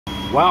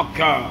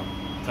Welcome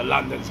to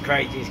London's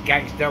Craziest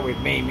Gangster with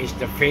me,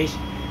 Mr. Fish,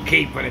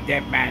 keeper of the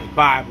dead man's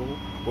Bible,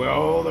 where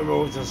all the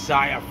rules of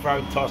society are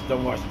thrown, tossed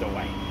and washed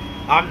away.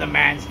 I'm the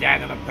man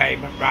standing on the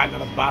pavement, riding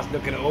on a bus,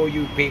 looking at all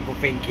you people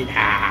thinking,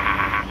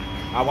 ha,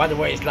 I wonder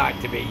what it's like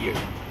to be you.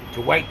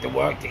 To wake, to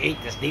work, to eat,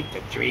 to sleep,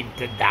 to dream,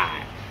 to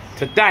die.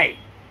 Today,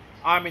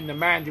 I'm in the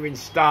Mandarin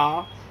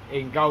Star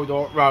in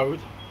Goldhawk Road,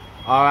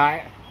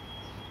 alright?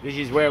 This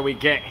is where we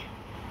get,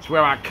 it's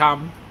where I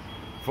come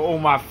for all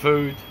my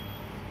food.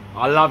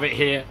 I love it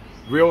here,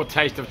 real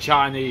taste of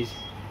Chinese,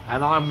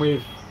 and I'm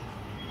with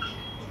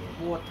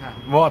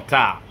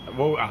water,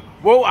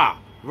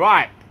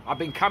 right. I've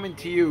been coming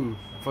to you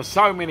for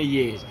so many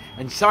years,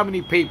 and so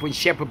many people in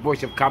Shepherd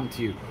Bush have come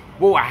to you.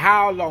 Water,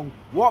 how long,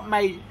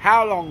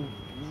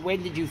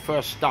 when did you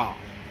first start?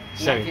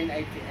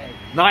 1988.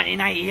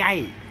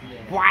 1988?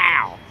 Yeah.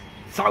 Wow,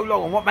 so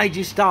long. And what made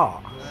you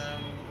start?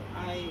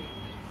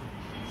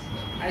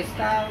 I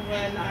started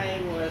when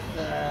I was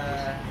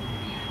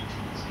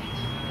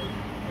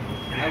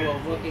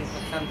working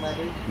for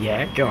somebody.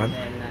 Yeah, go on.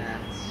 And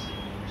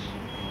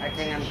I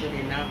think I'm good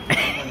enough to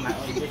open my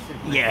own business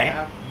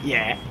myself.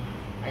 Yeah.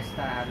 I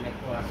started make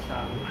a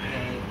song,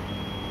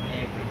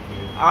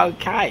 everything.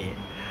 Okay.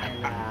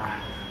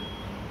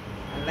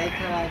 And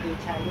later I do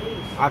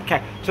Chinese.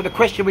 Okay, so the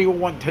question we all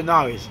want to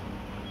know is,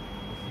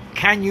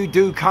 can you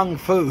do Kung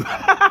Fu?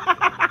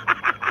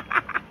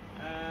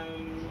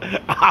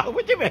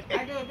 What do you mean?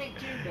 I do a bit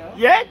judo.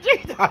 Yeah,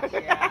 judo.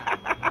 Yeah.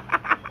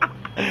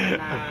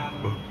 And,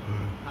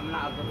 I'm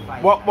not a good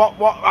fighter.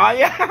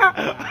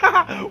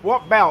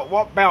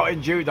 What belt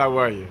in judo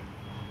were you?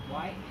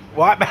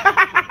 White.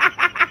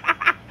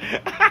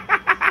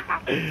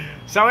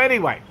 So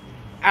anyway,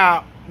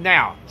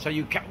 now, so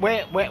you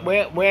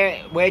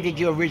where did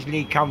you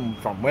originally come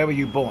from? Where were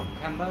you born?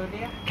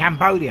 Cambodia.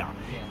 Cambodia.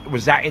 Yeah.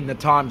 Was that in the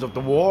times of the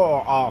war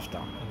or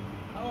after?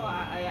 Oh,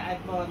 I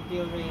born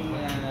during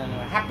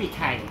happy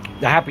time.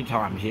 The happy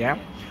times, yeah.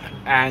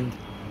 And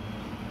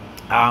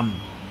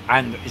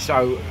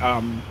so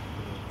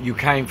you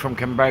came from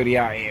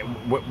Cambodia.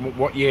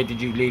 What year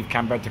did you leave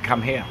Cambodia to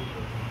come here?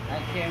 I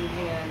came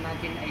here in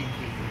 1980.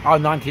 Oh,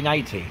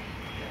 1980.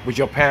 With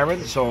your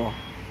parents or?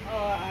 Oh,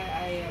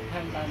 I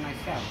came by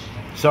myself.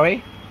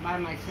 Sorry? By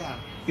myself.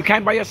 You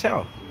came by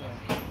yourself?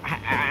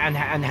 Yeah. And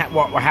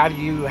how did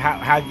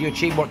you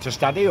achieve what to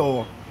study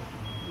or?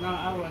 No,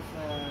 I was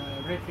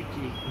a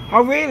refugee.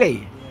 Oh really?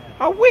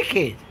 Yeah. Oh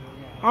wicked.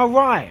 Yeah. Oh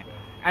right.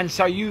 And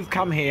so you've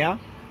come here,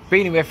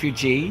 been a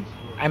refugee,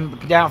 and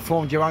now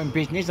formed your own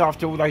business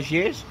after all those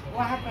years?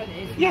 What happened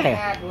is my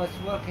dad was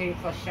working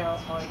for Shell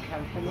Oil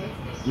Company.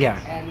 Yeah.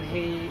 And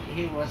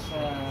he was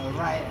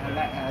write a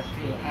letter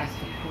to ask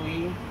the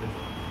Queen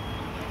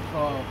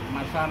for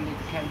my family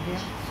to come here.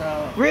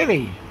 So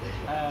Really?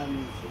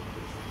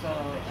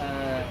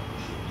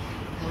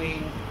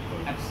 Queen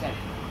accept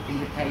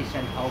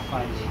invitation whole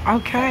family.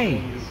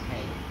 Okay.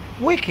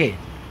 Wicked.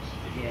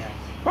 Yeah.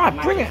 Right,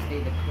 brilliant.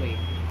 The Queen.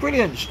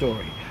 Brilliant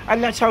story.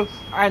 And that's so.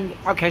 And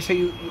okay, so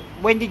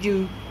what did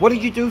you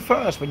do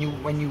first when you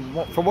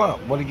for work?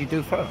 What did you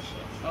do first?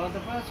 Oh,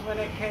 the first when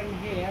I came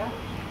here,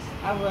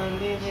 I was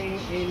living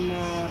in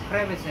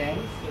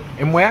Gravesend.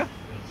 In where?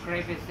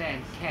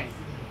 Gravesend, Kent.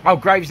 Oh,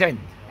 Gravesend.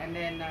 And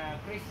then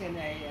recently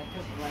I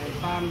took my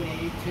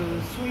family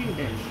to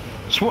Swindon.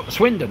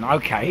 Swindon,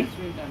 okay.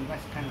 Swindon,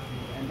 West Country.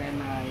 And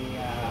then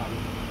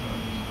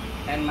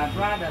and my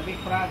big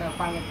brother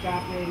found a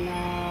job in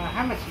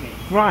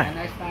Hammersmith. Right. And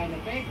I started a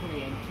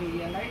bakery, and 2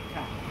 years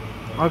later.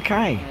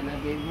 Okay. And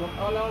I've been working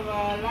all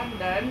over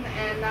London,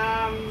 and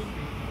I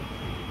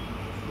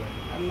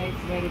make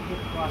very good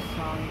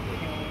croissant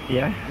cake.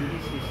 Yeah. And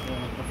this is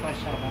the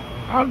first shop.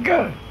 Oh,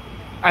 good.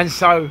 And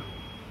so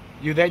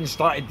you then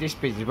started this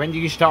business. When did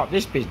you start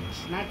this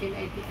business?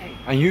 1988.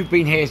 And you've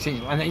been here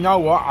since. And you know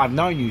what? I've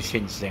known you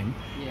since then.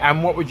 Yeah.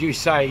 And what would you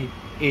say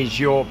is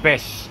your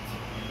best?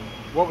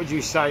 What would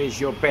you say is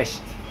your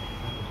best?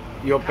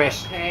 Your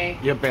best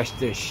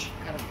dish?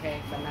 Carrot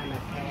cake, banana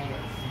cake.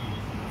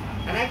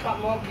 And I got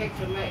more cake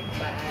to make,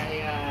 but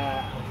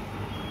I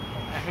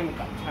haven't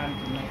got time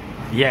to make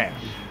it. Yeah.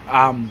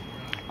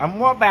 And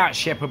what about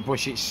Shepherd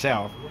Bush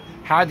itself?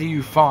 How do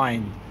you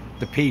find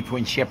the people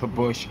in Shepherd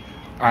Bush?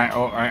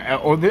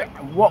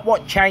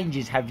 What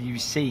changes have you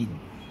seen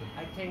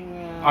I think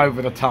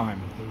over the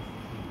time?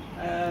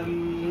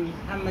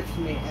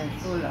 Hammersmith and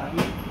Fulham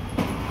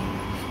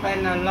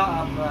spend a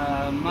lot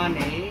of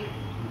money,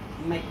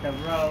 make the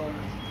road.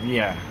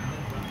 Yeah.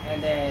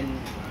 And then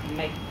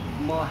make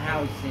more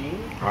housing.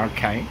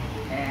 Okay.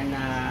 And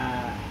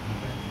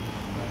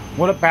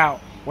what about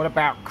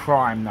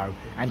crime though?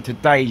 And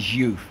today's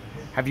youth,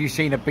 have you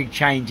seen a big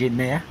change in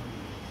there?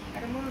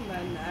 At the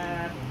moment,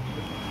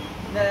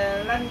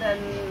 the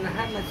London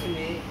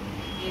Hammersmith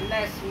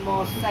is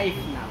more safe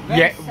now.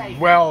 Very safe.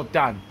 Well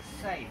done.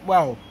 Safe.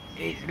 Well,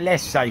 it's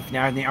less safe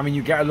now, isn't it? I mean,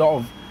 you get a lot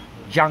of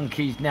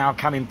junkies now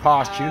coming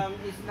past you.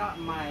 It's not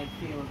my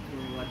field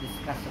to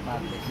discuss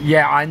about this.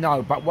 Yeah, I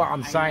know, but what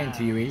I'm saying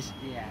to you is,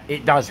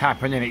 it does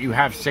happen, innit? You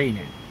have seen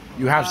it.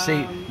 You have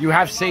seen.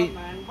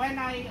 when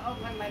I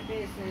open my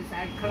business,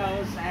 I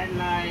close, and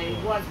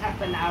what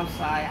happened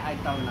outside, I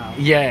don't know.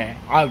 Yeah,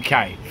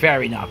 okay,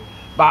 fair enough.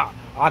 But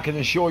I can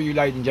assure you,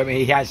 ladies and gentlemen,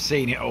 he has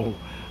seen it all.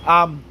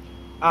 And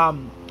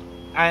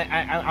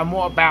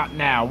what about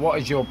now? What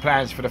is your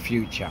plans for the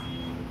future?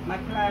 My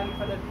plan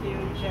for the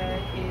future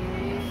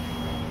is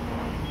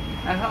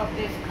I hope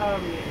this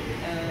COVID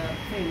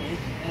finish,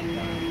 and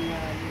then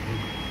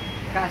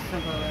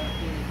customer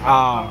is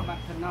go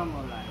back to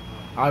normal life.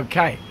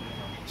 Okay.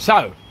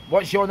 So,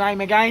 what's your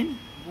name again?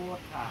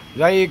 Water.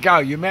 There you go.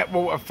 You met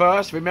Walter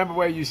first. Remember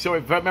where you saw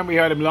him first? Remember we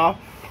heard him laugh?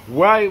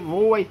 Well,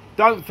 Roy,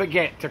 don't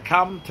forget to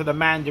come to the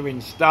Mandarin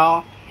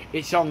Star.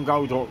 It's on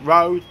Goldhawk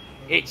Road.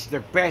 It's the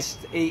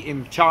best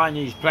eating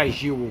Chinese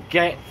place you will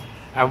get.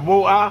 And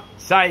Walter,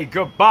 say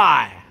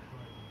goodbye.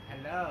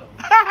 Hello.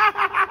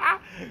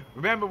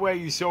 Remember where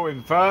you saw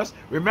him first.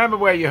 Remember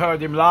where you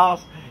heard him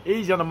last.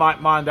 He's on the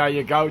mic mind. There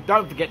you go.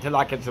 Don't forget to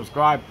like and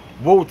subscribe.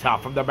 Walter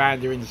from the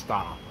Mandarin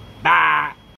Star. Bye.